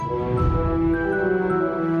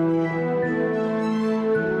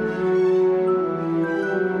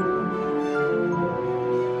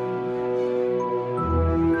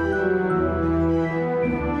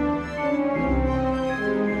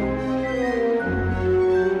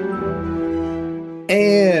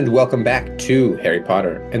and welcome back to Harry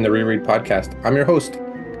Potter and the Reread Podcast. I'm your host,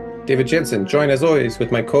 David Jensen, joined as always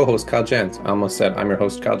with my co-host, Kyle Jans. I almost said I'm your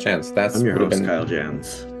host, Kyle Jans. I'm your Would have host, been, Kyle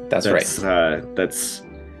Jans. that's right, That's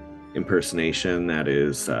impersonation. That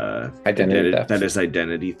is identity theft.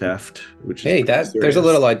 identity theft, which is Hey, pretty there's a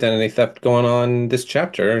little serious. identity theft going on this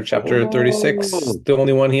chapter 36, Oh, the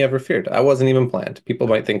only one he ever feared. I wasn't even planned. People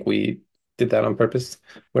might think we did that on purpose.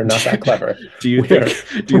 We're not that clever. do you think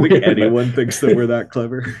We're, do you think we're not. anyone thinks that we're that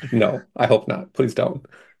clever? No, I hope not. Please don't.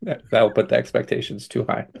 That will put the expectations too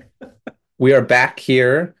high. We are back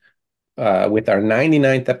here with our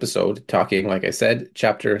 99th episode, talking, like I said,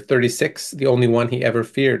 chapter 36, the only one he ever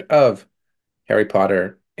feared of Harry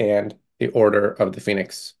Potter and the Order of the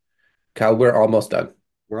Phoenix. Kyle, we're almost done.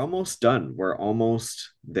 We're almost done. We're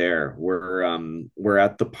almost there. We're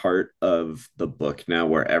at the part of the book now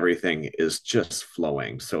where everything is just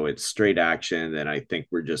flowing. So it's straight action, and I think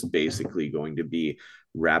we're just basically going to be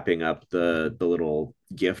wrapping up the little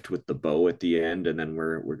gift with the bow at the end, and then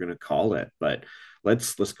we're gonna call it. But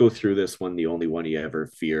let's go through this one, the only one he ever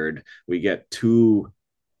feared. We get two,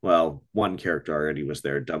 well, one character already was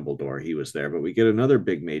there, Dumbledore, he was there, but we get another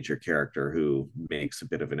big major character who makes a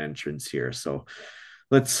bit of an entrance here. So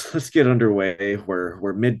let's get underway.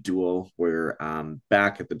 We're mid duel. We're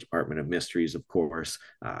back at the Department of Mysteries, of course.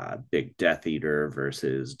 Big Death Eater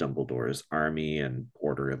versus Dumbledore's army and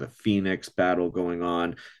Order of the Phoenix battle going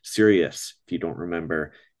on. Sirius, if you don't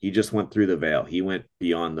remember, he just went through the veil. He went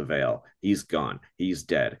beyond the veil. He's gone. He's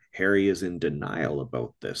dead. Harry is in denial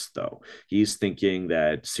about this, though. He's thinking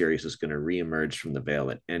that Sirius is going to reemerge from the veil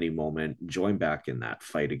at any moment, join back in that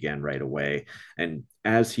fight again right away. And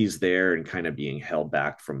as he's there and kind of being held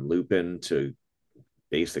back from Lupin to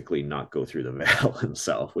basically not go through the veil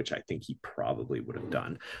himself, which I think he probably would have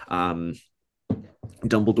done.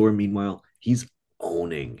 Dumbledore, meanwhile, he's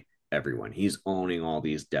owning everyone. He's owning all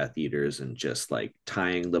these Death Eaters and just like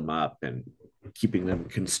tying them up and keeping them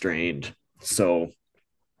constrained. So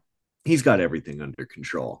he's got everything under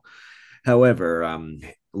control. However,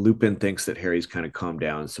 Lupin thinks that Harry's kind of calmed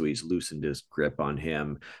down, so he's loosened his grip on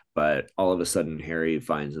him. But all of a sudden, Harry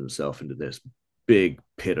finds himself into this big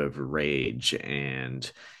pit of rage, and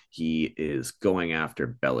he is going after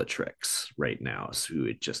Bellatrix right now, who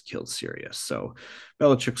had just killed Sirius. So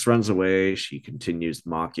Bellatrix runs away. She continues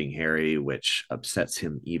mocking Harry, which upsets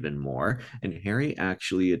him even more. And Harry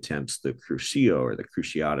actually attempts the Crucio or the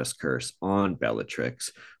Cruciatus curse on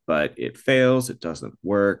Bellatrix, but it fails. It doesn't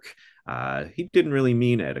work. He didn't really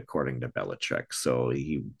mean it, according to Bellatrix, so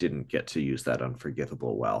he didn't get to use that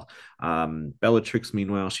unforgivable well. Bellatrix,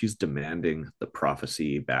 meanwhile, she's demanding the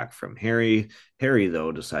prophecy back from Harry. Harry,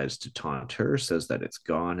 though, decides to taunt her, says that it's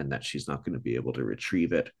gone and that she's not going to be able to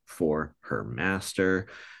retrieve it for her master.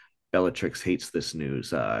 Bellatrix hates this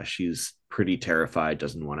news. She's pretty terrified,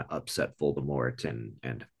 doesn't want to upset Voldemort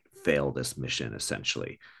and fail this mission,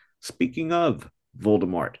 essentially. Speaking of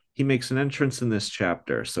Voldemort, he makes an entrance in this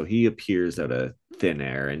chapter, so he appears out of thin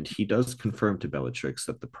air, and he does confirm to Bellatrix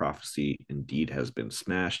that the prophecy indeed has been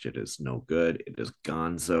smashed. It is no good. It is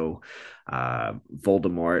gonzo.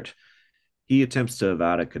 Voldemort, he attempts to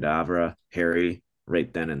Avada Kedavra Harry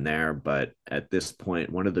right then and there, but at this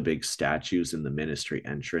point, one of the big statues in the Ministry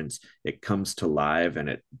entrance, it comes to life and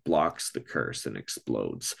it blocks the curse and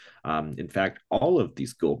explodes. In fact, all of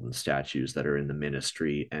these golden statues that are in the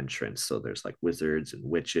Ministry entrance, so there's like wizards and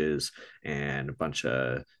witches and a bunch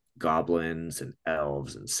of goblins and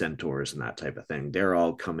elves and centaurs and that type of thing, they're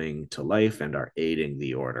all coming to life and are aiding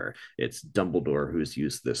the order. It's Dumbledore who's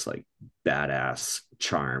used this like badass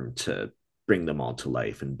charm to bring them all to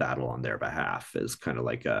life and battle on their behalf as kind of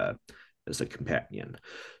like a companion.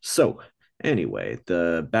 So anyway,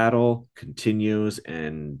 the battle continues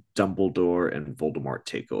and Dumbledore and Voldemort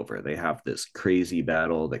take over. They have this crazy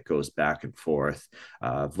battle that goes back and forth.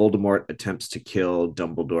 Voldemort attempts to kill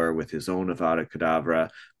Dumbledore with his own Avada Kedavra,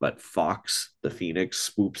 but Fawkes, the Phoenix,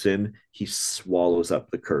 swoops in. He swallows up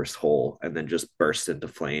the curse whole and then just bursts into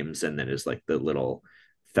flames and then is like the little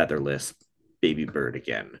featherless baby bird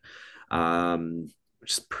again,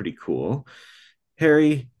 which is pretty cool.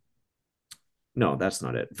 Harry, no, that's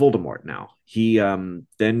not it. Voldemort now. He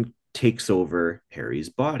then takes over Harry's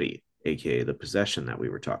body, aka the possession that we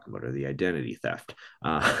were talking about, or the identity theft.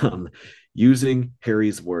 Using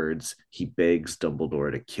Harry's words, he begs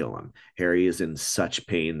Dumbledore to kill him. Harry is in such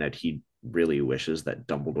pain that he really wishes that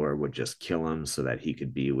Dumbledore would just kill him so that he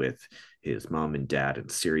could be with his mom and dad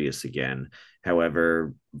and Sirius again.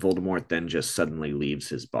 However, Voldemort then just suddenly leaves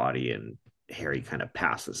his body and Harry kind of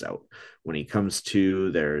passes out. When he comes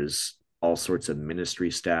to, there's all sorts of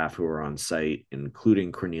ministry staff who are on site,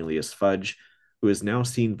 including Cornelius Fudge, who has now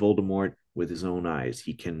seen Voldemort with his own eyes.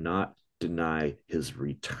 He cannot deny his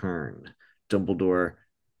return. Dumbledore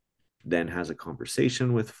then has a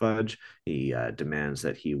conversation with Fudge. He demands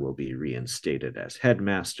that he will be reinstated as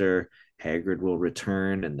headmaster. Hagrid will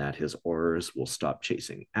return and that his Aurors will stop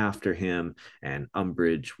chasing after him, and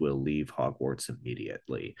Umbridge will leave Hogwarts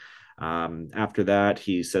immediately. After that,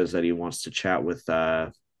 he says that he wants to chat with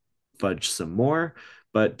Fudge some more,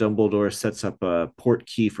 but Dumbledore sets up a port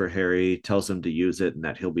key for Harry, tells him to use it, and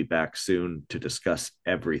that he'll be back soon to discuss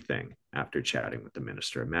everything after chatting with the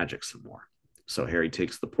Minister of Magic some more. So Harry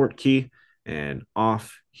takes the port key and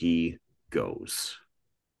off he goes.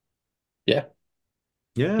 Yeah.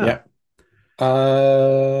 Yeah, Yeah.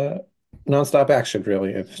 Uh, Non-stop action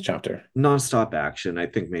really in this chapter. nonstop action. I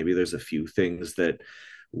think maybe there's a few things that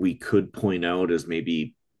we could point out as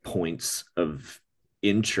maybe points of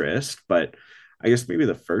interest, but I guess maybe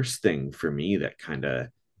the first thing for me that kind of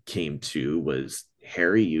came to was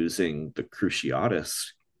Harry using the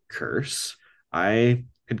Cruciatus curse. I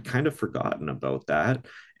had kind of forgotten about that,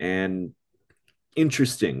 and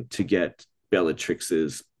interesting to get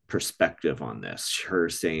Bellatrix's perspective on this. Her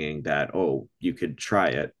saying that, oh, you could try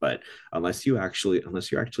it, but unless you're actually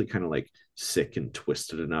kind of like sick and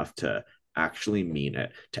twisted enough to actually mean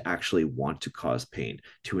it, to actually want to cause pain,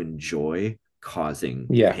 to enjoy causing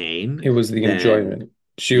Yeah. pain, It was the then enjoyment.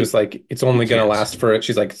 She you was like, it's you only gonna can't. last for it.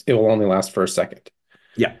 She's like, it will only last for a second.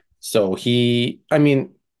 Yeah. So I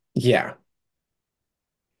mean, yeah,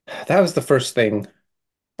 that was the first thing.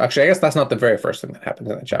 Actually, I guess that's not the very first thing that happens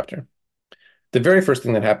in the chapter. The very first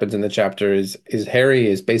thing that happens in the chapter is Harry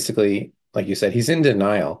is basically, like you said, he's in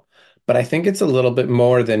denial. But I think it's a little bit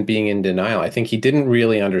more than being in denial. I think he didn't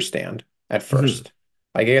really understand at Mm-hmm. first.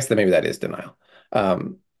 I guess that maybe that is denial.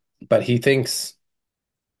 Um, but he thinks,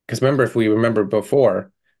 because remember, if we remember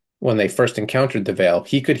before, when they first encountered the veil,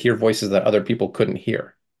 he could hear voices that other people couldn't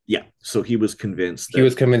hear. Yeah. So he was convinced He that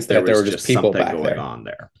was convinced there that there was were just just people something back going there. on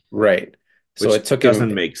there, Right. So which it took him,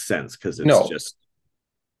 doesn't make sense because it's no, just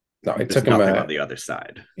no, it there's took him nothing on the other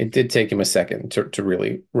side. it did take him a second to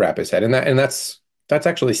really wrap his head. And that's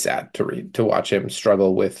actually sad to read, to watch him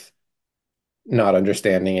struggle with not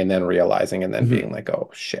understanding and then realizing and then Mm-hmm. being like, oh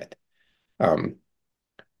shit. Um,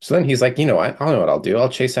 so then he's like, you know, I'll know what I'll do. I'll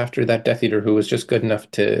chase after that Death Eater who was just good enough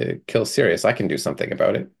to kill Sirius. I can do something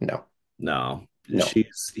about it. No, No, no.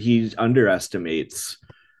 he underestimates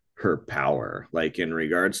her power. Like in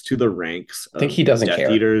regards to the ranks I think of he doesn't Death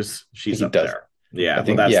care. Eaters, I think she's he up does. there. Yeah, I well,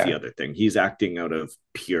 think, that's the yeah, other thing. He's acting out of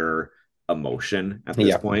pure emotion at this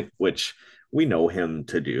yeah, point, which we know him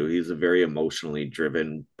to do. He's a very emotionally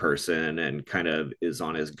driven person and kind of is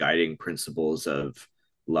on his guiding principles of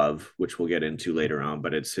love, which we'll get into later on.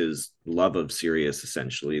 But it's his love of Sirius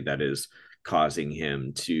essentially that is causing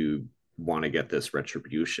him to want to get this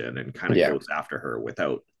retribution and kind of yeah. goes after her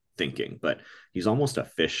without thinking. But he's almost a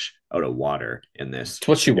fish out of water in this It's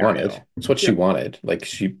what she wanted. scenario. It's what she Yeah. wanted. Like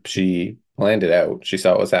she planned it out. She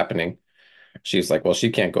saw what was happening. She's like, well, she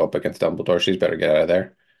can't go up against Dumbledore. She's better get out of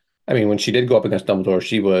there. I mean, when she did go up against Dumbledore,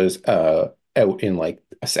 she was out in like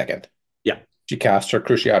a second. Yeah. She cast her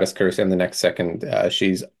Cruciatus curse, and the next second,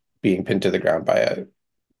 she's being pinned to the ground by a,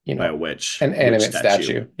 you By a know, witch, an witch animate statue.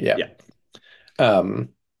 statue. Yeah. Yeah. Um,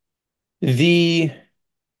 the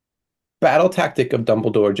battle tactic of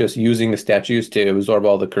Dumbledore just using the statues to absorb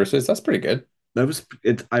all the curses, that's pretty good. That was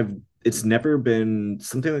it. It's never been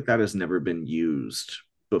something like that has never been used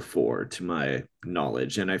before to my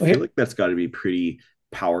knowledge. And I feel Okay. like that's got to be pretty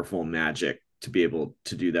powerful magic to be able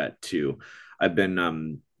to do that too. I've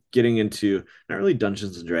been getting into not really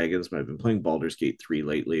Dungeons and Dragons, but I've been playing Baldur's Gate 3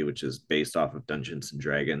 lately, which is based off of Dungeons and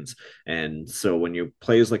Dragons. And so when you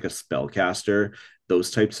play as like a spellcaster, those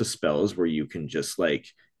types of spells where you can just like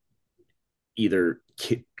either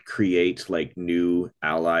create like new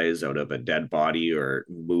allies out of a dead body or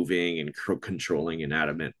moving and controlling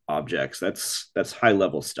inanimate objects, that's high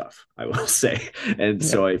level stuff, I will say. And Yeah.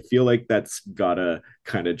 so I feel like that's gotta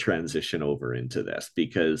kind of transition over into this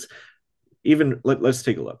because even let's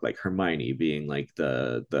take a look, like Hermione being like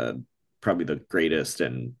the probably the greatest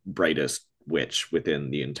and brightest witch within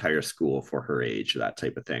the entire school for her age, that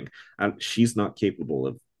type of thing. She's not capable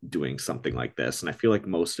of doing something like this. And I feel like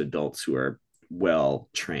most adults who are well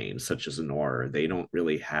trained, such as an Auror, they don't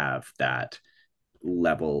really have that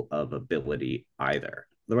level of ability either.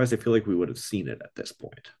 Otherwise, I feel like we would have seen it at this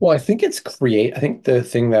point. Well, I think the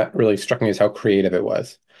thing that really struck me is how creative it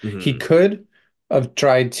was. He Mm-hmm. could have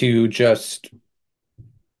tried to just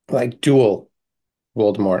like duel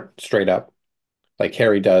Voldemort straight up, like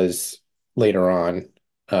Harry does later on,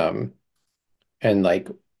 and like,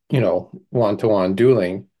 you know, one-to-one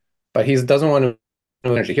dueling, but he doesn't want to.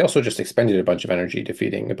 energy. He also just expended a bunch of energy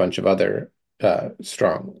defeating a bunch of other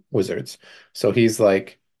strong wizards. So he's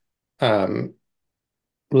like, um,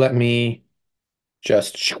 let me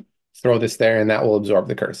just throw this there and that will absorb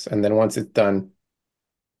the curse. And then once it's done,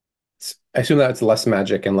 I assume that's less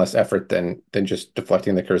magic and less effort than just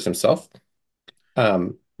deflecting the curse himself.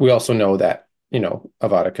 We also know that,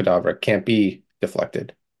 Avada Kedavra can't be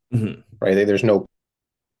deflected, Mhm. right? There's no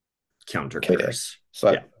Counter K. curse.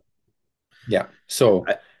 So Yeah. yeah. So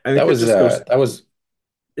I think it just goes, that was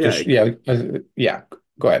yeah, just yeah, yeah.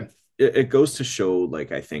 Go ahead. it goes to show,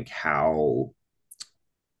 like, I think how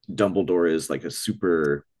Dumbledore is like a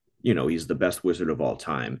super, he's the best wizard of all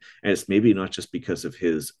time. And it's maybe not just because of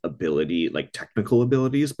his ability, like technical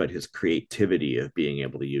abilities, but his creativity of being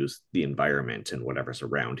able to use the environment and whatever's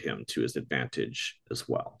around him to his advantage as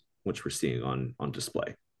well, which we're seeing on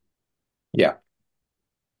display. Yeah.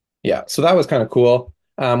 Yeah. So that was kind of cool.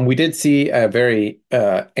 We did see a very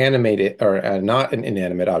animated or not an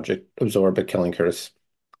inanimate object absorb a killing curse,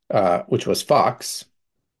 which was Fox.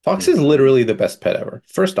 Fox is Mm-hmm. literally the best pet ever.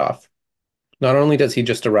 First off, not only does he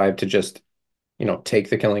just arrive to just, take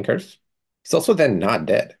the killing curse, he's also then not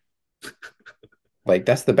dead. Like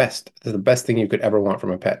that's the best. That's the best thing you could ever want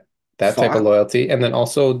from a pet. That type of Fox, loyalty, and then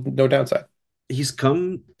also no downside. he's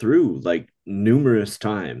come through like numerous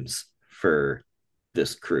times for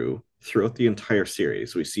this crew throughout the entire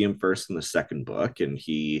series. We see him first in the second book, and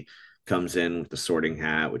he comes in with the sorting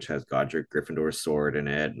hat, which has Godric Gryffindor's sword in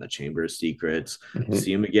it, and the Chamber of Secrets. Mhm.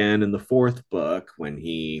 See him again in the fourth book when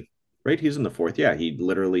right, he's in the fourth. Yeah, he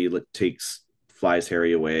literally flies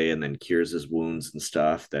Harry away and then cures his wounds and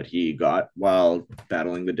stuff that he got while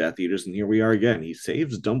battling the Death Eaters. And here we are again. He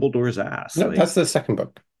saves Dumbledore's ass. No, Like, that's the second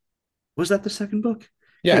book. was that the second book?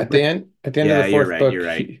 Yeah, Yeah, but at the end of the yeah, you're fourth right. book, You're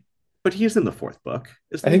right. But he's in the fourth book,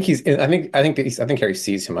 I isn't think he? he's in, I think Harry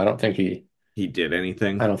sees him. He did I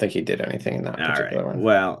anything. don't think he did anything in that All right. particular one.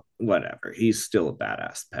 Well, whatever. He's still a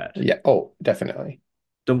badass pet. Yeah. Oh, definitely.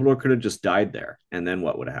 Dumbledore could have just died there, and then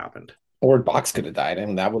what would have happened? Or Box could have died,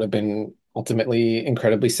 and that would have been ultimately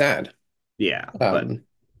incredibly sad. Yeah, but Um,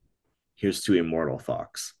 here's to immortal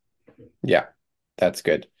Fox. yeah, that's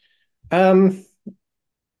good. Um,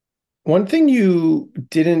 One thing you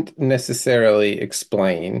didn't necessarily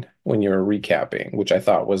explain when you were recapping, which I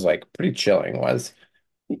thought was like pretty chilling, was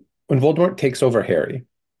when Voldemort takes over Harry.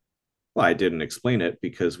 Well, I didn't explain it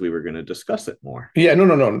because we were going to discuss it more. Yeah, no,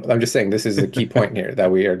 no, no. I'm just saying this is the key point here that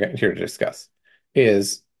we are here to discuss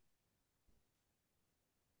is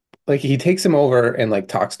like he takes him over and like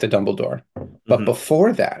talks to Dumbledore. But Mm-hmm.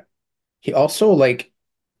 before that, he also like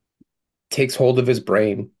takes hold of his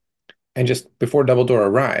brain and just before Dumbledore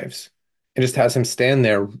arrives and just has him stand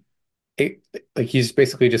there. It, like he's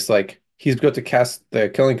basically just like he's going to cast the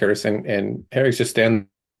killing curse and Harry's just standing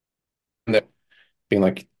there being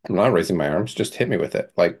like, I'm not raising my arms, just hit me with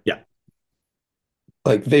it. Yeah.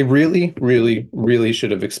 Like they really, really, really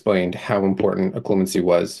should have explained how important occlumency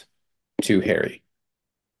was to Harry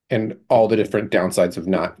and all the different downsides of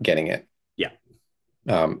not getting it. Yeah.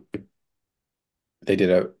 Um, they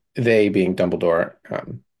being Dumbledore,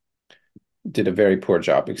 did a very poor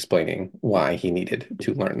job explaining why he needed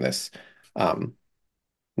to learn this. Um,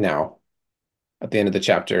 Now, at the end of the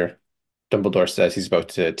chapter, Dumbledore says he's about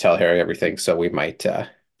to tell Harry everything, so we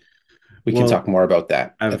can talk Well, more about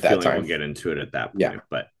that I have a at that feeling we'll time. get into it at that Yeah, point.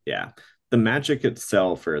 But yeah, the magic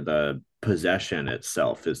itself or the possession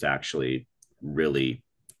itself is actually really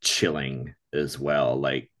chilling as well.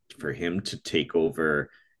 Like for him to take over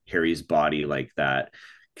Harry's body like that,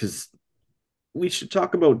 because we should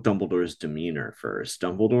talk about Dumbledore's demeanor first.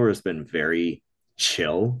 Dumbledore has been very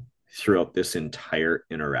chill throughout this entire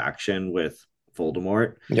interaction with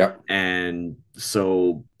Voldemort. yeah, And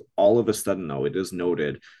so all of a sudden, though, it is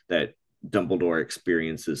noted that Dumbledore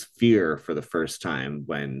experiences fear for the first time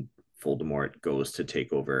when Voldemort goes to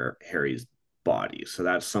take over Harry's body. So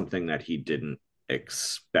that's something that he didn't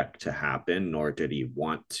expect to happen, nor did he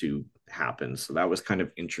want to happen. So that was kind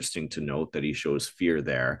of interesting to note that he shows fear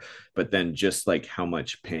there, but then just like how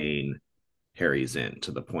much pain Harry's in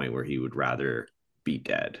to the point where he would rather be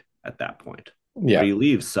dead at that point. But yeah, he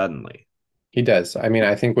leaves suddenly. he does. I mean,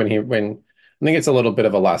 I think when I think it's a little bit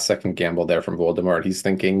of a last second gamble there from Voldemort. He's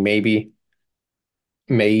thinking maybe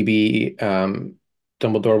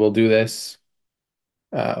Dumbledore will do this,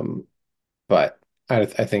 um, but I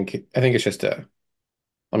think it's just a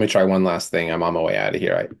let me try one last thing. I'm on my way out of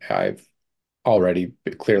here. I've already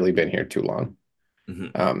clearly been here too long. Mm-hmm.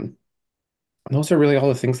 Um, and those are really all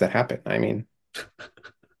the things that happen. I mean,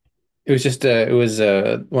 it was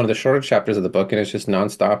one of the shorter chapters of the book, and it's just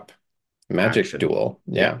nonstop magic Action. duel.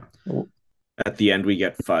 Yeah. Yeah. At the end, we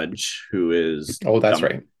get Fudge, who is Oh, that's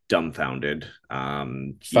right. dumbfounded.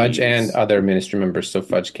 Fudge and He's other ministry members, so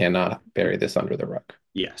Fudge cannot bury this under the rug.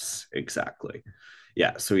 Yes, exactly.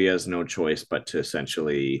 Yeah, so he has no choice but to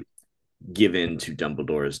essentially give in to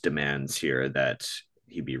Dumbledore's demands here that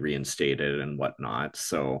he be reinstated and whatnot.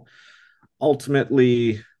 So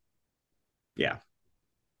ultimately, yeah,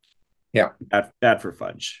 Yeah. bad for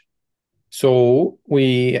Fudge. So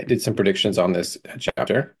we did some predictions on this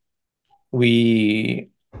chapter.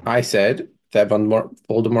 We, I said that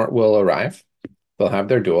Voldemort will arrive. They'll have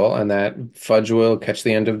their duel, and that Fudge will catch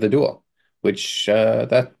the end of the duel, which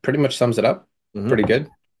that pretty much sums it up. Pretty Mm-hmm.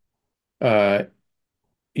 good. Uh,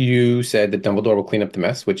 you said that Dumbledore will clean up the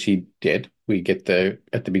mess, which he did. We get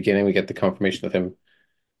at the beginning, we get the confirmation of him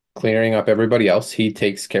clearing up everybody else. He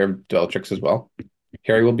takes care of Bellatrix as well.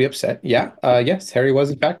 Harry will be upset. Yeah, yes, Harry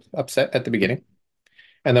was in fact upset at the beginning.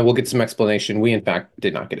 And then we'll get some explanation. We, in fact,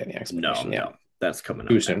 did not get any No, explanation yet. no, that's coming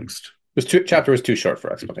Too up soon. next. Chapter was too short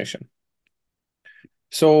for explanation.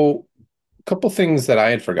 So, a couple things that I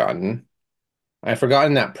had forgotten. I had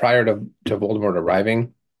forgotten that prior to Voldemort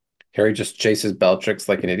arriving, Harry just chases Bellatrix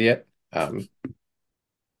like an idiot.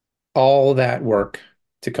 All that work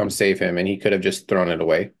to come save him, and he could have just thrown it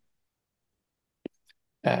away.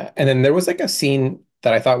 And then there was like a scene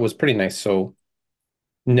that I thought was pretty nice. So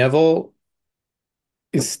Neville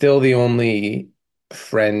is still the only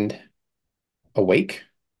friend awake.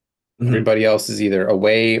 Mm-hmm. Everybody else is either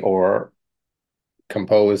away or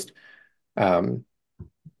composed. Um,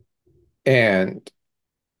 and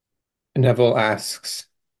Neville asks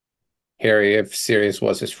Harry if Sirius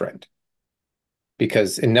was his friend.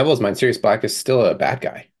 Because in Neville's mind, Sirius Black is still a bad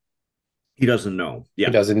guy. He doesn't know. He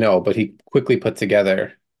Yeah, doesn't know, but he quickly put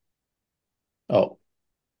together, oh,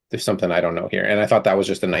 there's something I don't know here. And I thought that was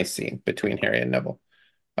just a nice scene between Harry and Neville.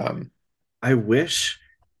 Um, I wish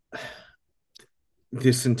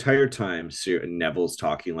this entire time Sir Neville's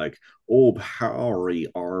talking like, "Oh, Harry,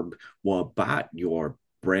 what about your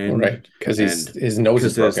friend?" right. Because and his nose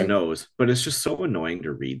is because his broken. nose. But it's just so annoying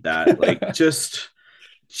to read that. Like,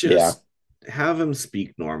 Yeah. just have him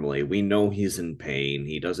speak normally. We know he's in pain.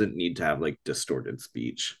 He doesn't need to have like distorted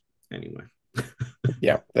speech. Anyway,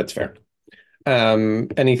 Yeah, that's fair.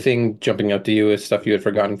 Anything jumping out to you as stuff you had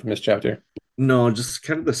forgotten from this chapter? no, just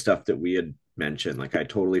kind of the stuff that we had mentioned. Like, I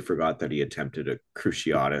totally forgot that he attempted a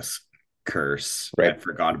Cruciatus curse. I Right.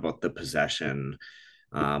 forgot about the possession.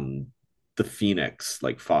 Um, the Phoenix,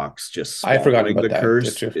 like Fox, just I forgot swallowing about the that.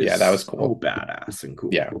 curse Yeah, that was is so cool. badass and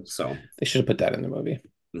Yeah, cool. So, they should have put that in the movie.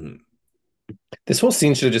 mhm. This whole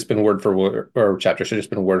scene should have just been word for word, or chapter should have just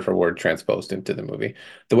been word for word transposed into the movie.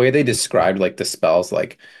 The way they described like the spells,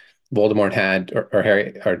 like Voldemort had, or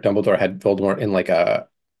Harry or Dumbledore had Voldemort in like a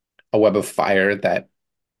web of fire that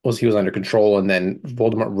was he was under control, and then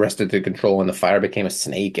Voldemort wrested the control, and the fire became a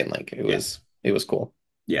snake, and like Yeah, it was cool.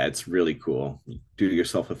 yeah, it's really cool. Do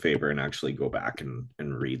yourself a favor and actually go back and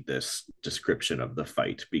read this description of the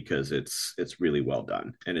fight because it's really well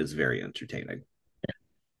done and it's very entertaining.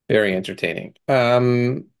 Very entertaining.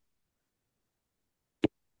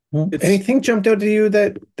 It's Anything jumped out to you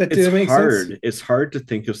that it's didn't make sense? hard. It's hard to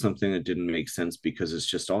think of something that didn't make sense because it's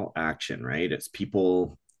just all action, right? It's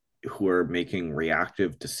people who are making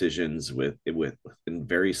reactive decisions with in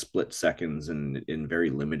very split seconds and in very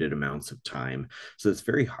limited amounts of time. So it's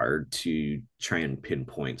very hard to try and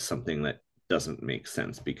pinpoint something that doesn't make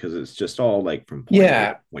sense because it's just all like from point A to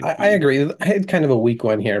Yeah, point I B. agree. I had kind of a weak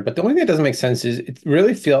one here, but the only thing that doesn't make sense is it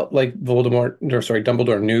really felt like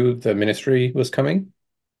Dumbledore knew the Ministry was coming,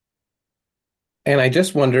 and I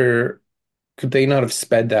just wonder, could they not have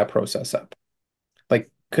sped that process up?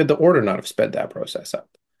 Like, could the Order not have sped that process up?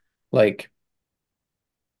 Like,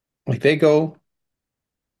 like they go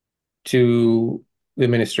to the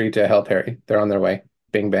Ministry to help Harry. They're on their way.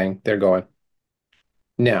 Bing bang, they're going.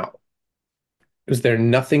 Now, is there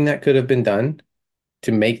nothing that could have been done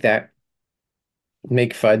to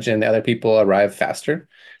make Fudge and the other people arrive faster?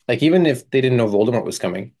 Like, even if they didn't know Voldemort was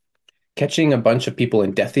coming, catching a bunch of people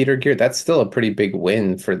in Death Eater gear, that's still a pretty big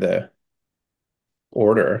win for the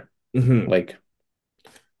Order. Mm-hmm. Like,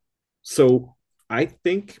 So I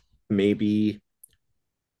think maybe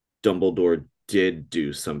Dumbledore did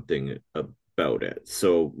do something about it.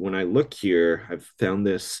 So when I look here, I've found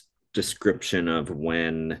this description of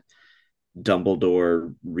when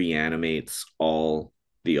Dumbledore reanimates all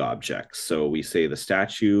the objects. So we say the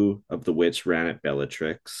statue of the witch ran at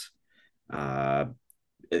Bellatrix. Uh,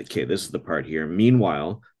 okay, this is the part here.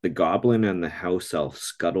 Meanwhile, the goblin and the house elf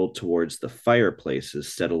scuttled towards the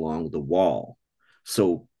fireplaces set along the wall.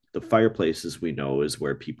 So the fireplaces we know is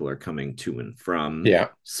where people are coming to and from. Yeah.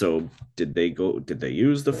 So did they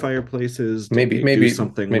use the fireplaces? Did Maybe, they do maybe,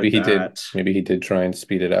 something maybe with he did. that? Maybe he did try and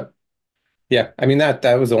speed it up. Yeah. I mean that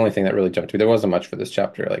was the only thing that really jumped to me. There wasn't much for this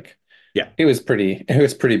chapter. Like Yeah. it was pretty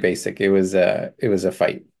basic. It was a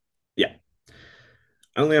fight. Yeah.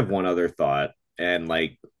 I only have one other thought. And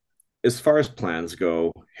like, as far as plans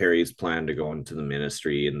go, Harry's plan to go into the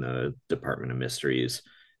ministry and the Department of Mysteries,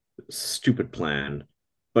 stupid plan,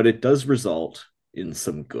 but it does result in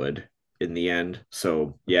some good in the end.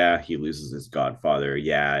 So, yeah, he loses his godfather.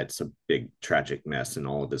 Yeah, it's a big tragic mess and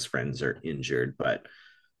all of his friends are injured, but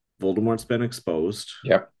Voldemort's been exposed.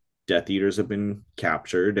 Yep. Death Eaters have been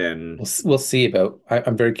captured, and We'll see about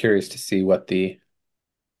I'm very curious to see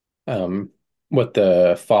um what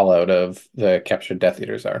the fallout of the captured Death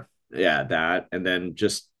Eaters are. yeah, that. And then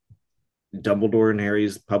just Dumbledore and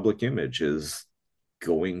Harry's public image is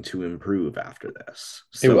going to improve after this.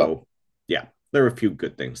 It will. So, yeah, there were a few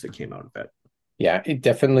good things that came out of it. Yeah,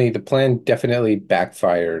 the plan definitely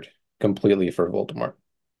backfired completely for Voldemort.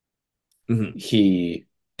 Mm-hmm. He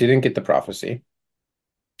didn't get the prophecy.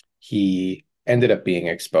 He ended up being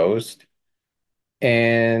exposed,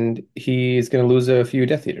 and he's going to lose a few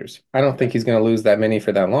Death Eaters. I don't think he's going to lose that many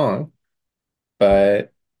for that long,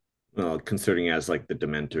 but Well, considering he has like the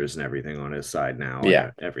Dementors and everything on his side now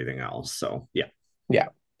yeah, and everything else. So, yeah. yeah.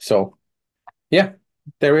 So yeah,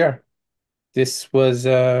 there we are. This was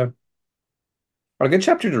a good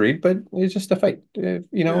chapter to read, but it's just a fight. Yeah.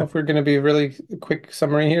 If we're going to be really quick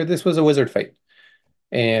summary here, this was a wizard fight.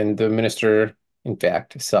 And the minister, in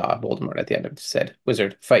fact, saw Voldemort at the end and said,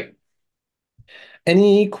 "Wizard, fight."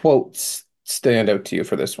 Any quotes stand out to you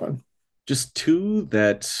for this one? Just two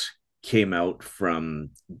that came out from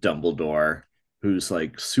Dumbledore, who's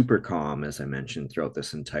like super calm, as I mentioned, throughout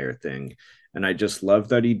this entire thing. And I just love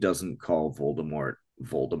that he doesn't call Voldemort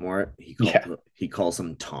Voldemort. Yeah, He calls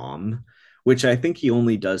him Tom, which I think he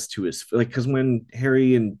only does to his like because when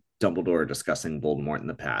Harry and Dumbledore are discussing Voldemort in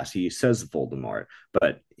the past, he says Voldemort,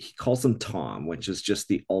 but he calls him Tom, which is just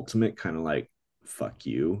the ultimate kind of like fuck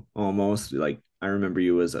you almost. Like I remember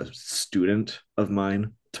you as a student of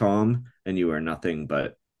mine, Tom, and you are nothing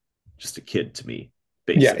but just a kid to me,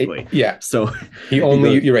 yeah, basically. yeah. So He he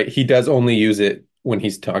only, goes, you're right. He does only use it when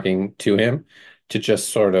he's talking to him to just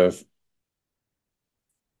sort of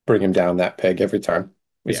bring him down that peg every time.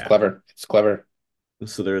 It's yeah. clever. It's clever.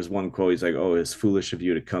 So there's one quote, he's like, "Oh, it's foolish of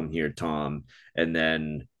you to come here, Tom." And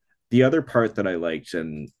then the other part that I liked,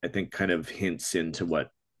 and I think kind of hints into what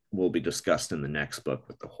will be discussed in the next book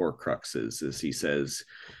with the Horcruxes, is he says,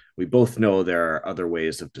 "We both know there are other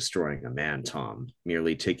ways of destroying a man, Tom.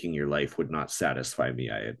 Merely taking your life would not satisfy me,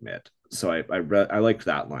 I admit." So I liked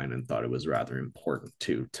that line and thought it was rather important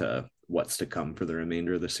too to what's to come for the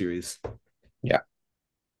remainder of the series. Yeah.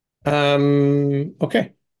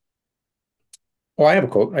 Okay. Well, I have a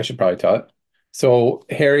quote. I should probably tell it. So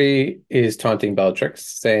Harry is taunting Bellatrix,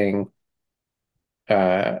 saying,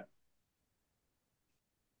 uh,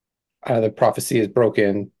 the prophecy is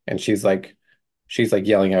broken, and she's like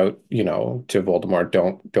yelling out, to Voldemort,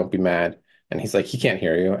 don't be mad. And he's like, he can't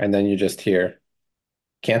hear you. And then you just hear,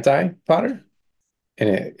 "Can't I, Potter?"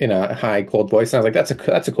 In a high, cold voice. And I was like,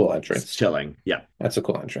 that's a cool It's entrance. chilling. Yeah. That's a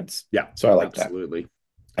cool entrance. Yeah. So I like that. Absolutely.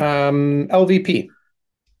 LVP.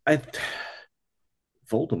 I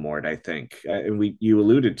Voldemort, I think, and we you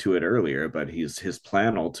alluded to it earlier, but his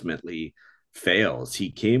plan ultimately fails.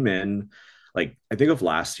 He came in like I think of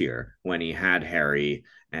last year when he had Harry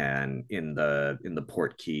and in the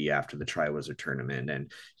port key after the Triwizard tournament,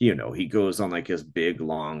 and he goes on like his big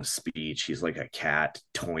long speech. He's like a cat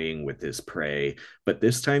toying with his prey, but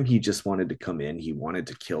this time he just wanted to come in. He wanted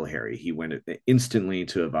to kill Harry. He went instantly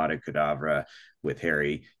to Avada Kedavra with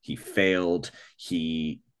Harry. He failed.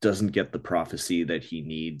 He doesn't get the prophecy that he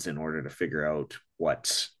needs in order to figure out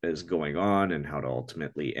what is going on and how to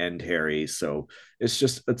ultimately end Harry. So it's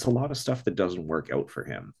a lot of stuff that doesn't work out for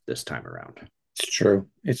him this time around. It's true.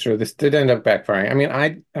 It's true. This did end up backfiring. I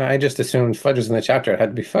mean, I just assumed Fudge was in the chapter. It had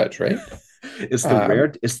to be Fudge, right? Um,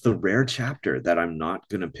 It's the rare chapter that I'm not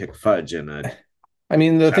gonna pick Fudge in a I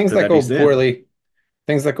mean, the chapter that he's in.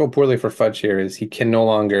 things that go poorly for Fudge here is he can no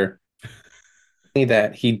longer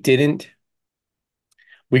that he didn't.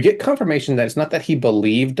 We get confirmation that it's not that he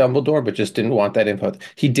believed Dumbledore, but just didn't want that info.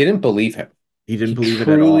 He didn't believe him. He didn't He believe it at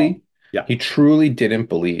all. truly, Yeah. he truly didn't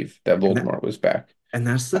believe that And that Voldemort was back. and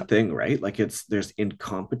that's the Uh, thing, right? Like there's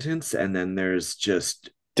incompetence and then there's just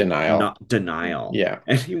Denial. not denial. Yeah.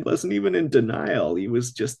 And he wasn't even in denial. He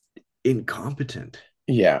was just incompetent.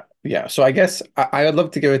 Yeah. Yeah. So I guess I would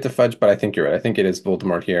love to give it to Fudge, but I think you're right. I think it is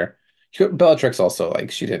Voldemort here. Bellatrix also,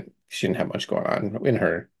 like, she didn't. she didn't have much going on in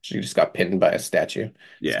her. She just got pinned by a statue.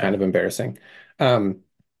 It's kind Yeah. of embarrassing. Um,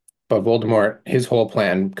 but Voldemort, his whole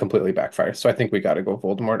plan completely backfires. So I think we got to go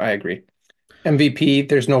Voldemort. I agree. MVP,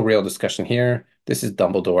 there's no real discussion here. This is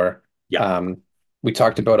Dumbledore. Yeah. Um, we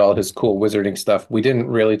talked about all his cool wizarding stuff. We didn't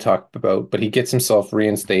really talk about, but he gets himself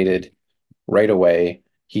reinstated right away.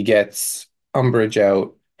 He gets Umbridge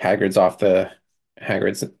out. Hagrid's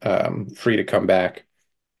free to come back.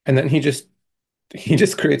 And then he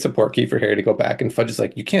just creates a portkey for Harry to go back, and Fudge is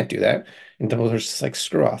like, you can't do that. And Dumbledore's just like,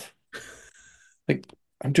 screw off. Like,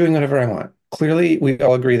 I'm doing whatever I want. Clearly, we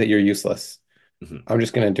all agree that you're useless. Mhm. I'm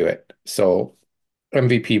just gonna do it. So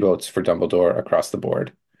MVP votes for Dumbledore across the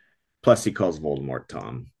board. Plus, he calls Voldemort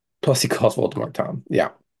Tom. Plus he calls Voldemort Tom.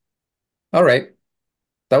 Yeah. All right.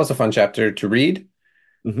 That was a fun chapter to read.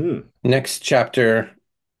 Mm-hmm. Next chapter,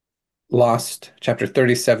 Lost, chapter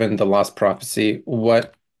 37, The Lost Prophecy.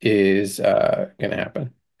 What is gonna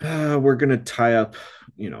happen? We're gonna tie up.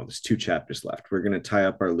 There's two chapters left. We're gonna tie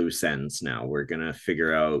up our loose ends now. We're gonna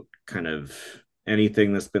figure out kind of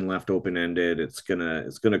anything that's been left open ended. It's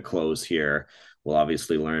gonna close here. We'll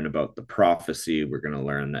obviously learn about the prophecy. We're gonna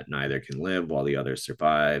learn that neither can live while the other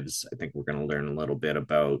survives. I think we're gonna learn a little bit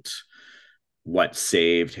about what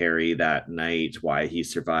saved Harry that night, why he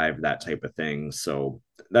survived, that type of thing. So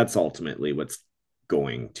that's ultimately what's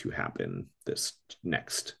going to happen this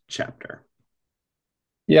next chapter.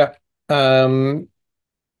 Yeah. Um,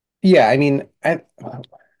 yeah, I mean, I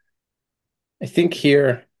think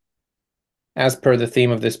here, as per the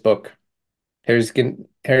theme of this book, Harry's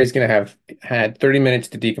gonna have had 30 minutes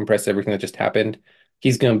to decompress everything that just happened.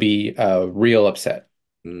 He's gonna be real upset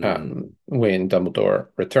Mm, when Dumbledore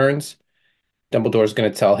returns. Dumbledore's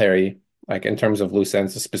gonna tell Harry, like in terms of loose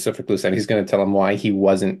ends, a specific loose end, he's gonna tell him why he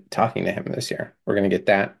wasn't talking to him this year. We're gonna get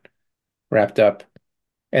that wrapped up.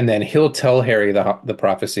 And then he'll tell Harry the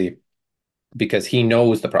prophecy because he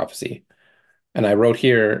knows the prophecy. And I wrote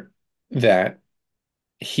here that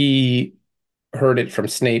he heard it from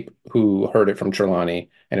Snape, who heard it from Trelawney,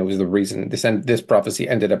 and it was the reason this prophecy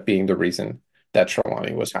ended up being the reason that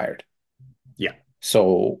Trelawney was hired. yeah,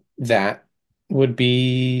 So that would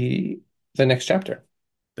be the next chapter.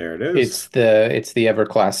 there it It's is. the ever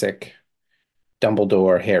classic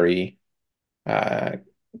Dumbledore Harry uh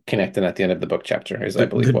connecting at the end of the book chapter is, The I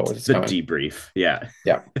believe, what the was the coming. debrief. Yeah.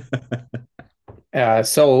 Yeah.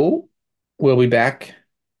 So we'll be back.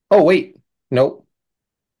 Oh wait, nope.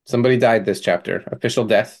 Somebody died this chapter. Official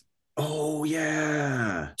death. Oh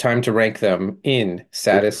yeah. Time to rank them in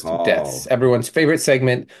Good saddest deaths. call. Everyone's favorite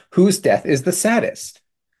segment, whose death is the saddest?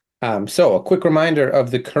 So a quick reminder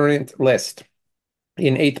of the current list.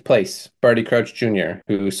 In eighth place, Barty Crouch Jr.,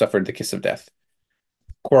 who suffered the kiss of death.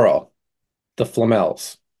 Quirrell, the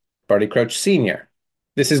Flamels, Barty Crouch Sr.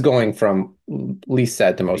 This is going from least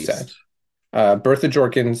sad to most sad. Least. Bertha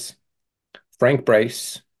Jorkins, Frank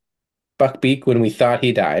Bryce, Buckbeak when we thought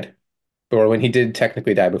he died, or when he did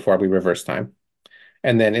technically die before we reversed time.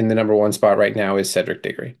 And then in the number one spot right now is Cedric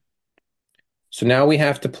Diggory. So now we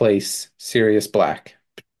have to place Sirius Black.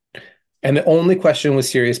 And the only question with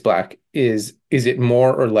Sirius Black is it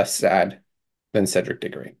more or less sad than Cedric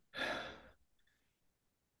Diggory?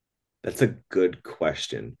 That's a good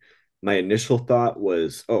question. My initial thought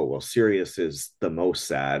was, oh, well, Sirius is the most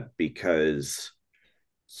sad because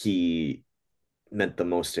he meant the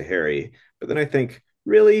most to Harry. But then I think,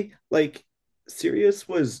 really, like, Sirius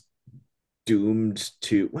was doomed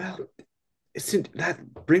to, well, that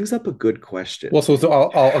brings up a good Well, question. so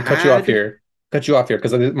I'll cut you off Had here. Cut you off here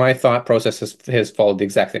because my thought process has followed the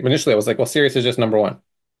exact same. Initially, I was like, well, Sirius is just number one.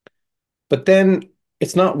 But then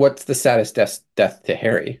it's not what's the saddest death to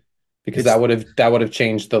Harry, because it's that would have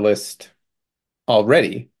changed the list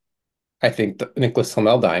already. I think Nicholas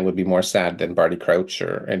Flamel dying would be more sad than Barty Crouch,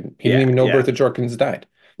 and he didn't yeah, even know yeah, Bertha Jorkins died.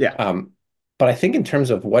 yeah. Um, but I think in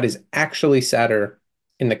terms of what is actually sadder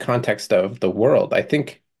in the context of the world, I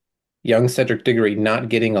think young Cedric Diggory not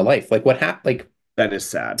getting a life, like what happened, like That is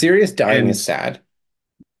sad. Sirius dying And is sad,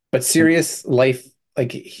 but and Sirius life,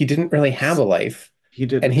 like he didn't really have a life, he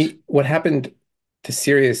and didn't. he what happened to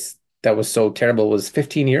Sirius that was so terrible was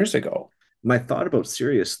 15 years ago. My thought about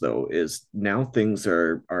Sirius though is now things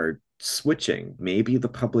are switching. Maybe the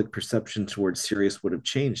public perception towards Sirius would have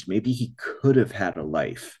changed. Maybe he could have had a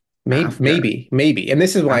life after Maybe, and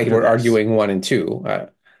this is why after we're this. arguing one and two.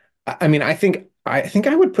 I mean, I think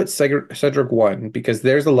I would put Cedric one because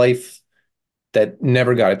there's a life that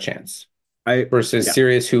never got a chance I versus Yeah.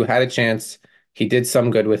 Sirius who had a chance. He did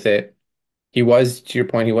some good with it. He was, to your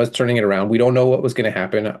point, he was turning it around. We don't know what was going to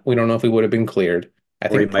happen. We don't know if he would have been cleared. I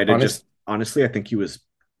Or he think might have honest, just honestly, I think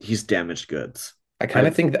he's damaged goods. I kind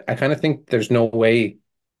of I've think that I kind of think there's no way.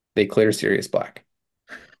 they clear Sirius Black.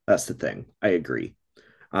 That's the thing. I agree.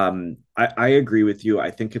 I agree with you.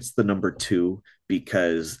 I think it's the number two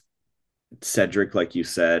because Cedric, like you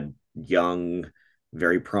said, young,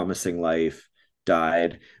 very promising life,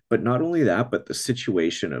 died. But not only that, but the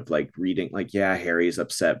situation of like reading, like, yeah, Harry's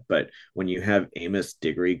upset, but when you have Amos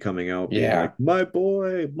Diggory coming out being Yeah, like, my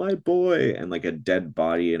boy, and like a dead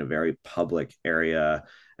body in a very public area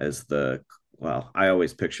as the, well, I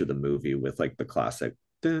always picture the movie with like the classic,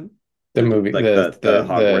 dun, the dun, movie, like the the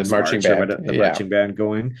Hogwarts marching march or band. whatever, the Yeah, marching band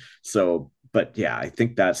going. So, but yeah, I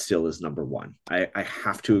think that still is number one. I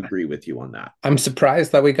have to agree with you on that. I'm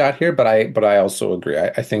surprised that we got here, but I also agree.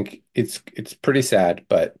 I think it's pretty sad,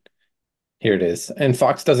 but here it is. And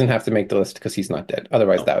Fox doesn't have to make the list because he's not dead.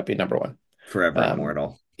 Otherwise, No, that would be number one. forever Um,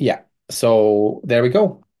 immortal. yeah. So there we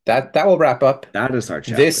go. That will wrap up That is our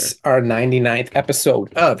this chapter. our 99th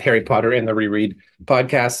episode of Harry Potter and the Reread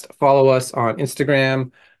podcast. Follow us on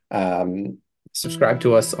Instagram. Um, Subscribe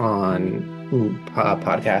to us on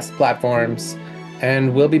podcast platforms,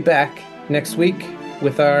 and we'll be back next week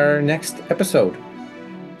with our next episode.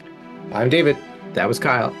 I'm David. That was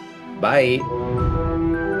Kyle. Bye.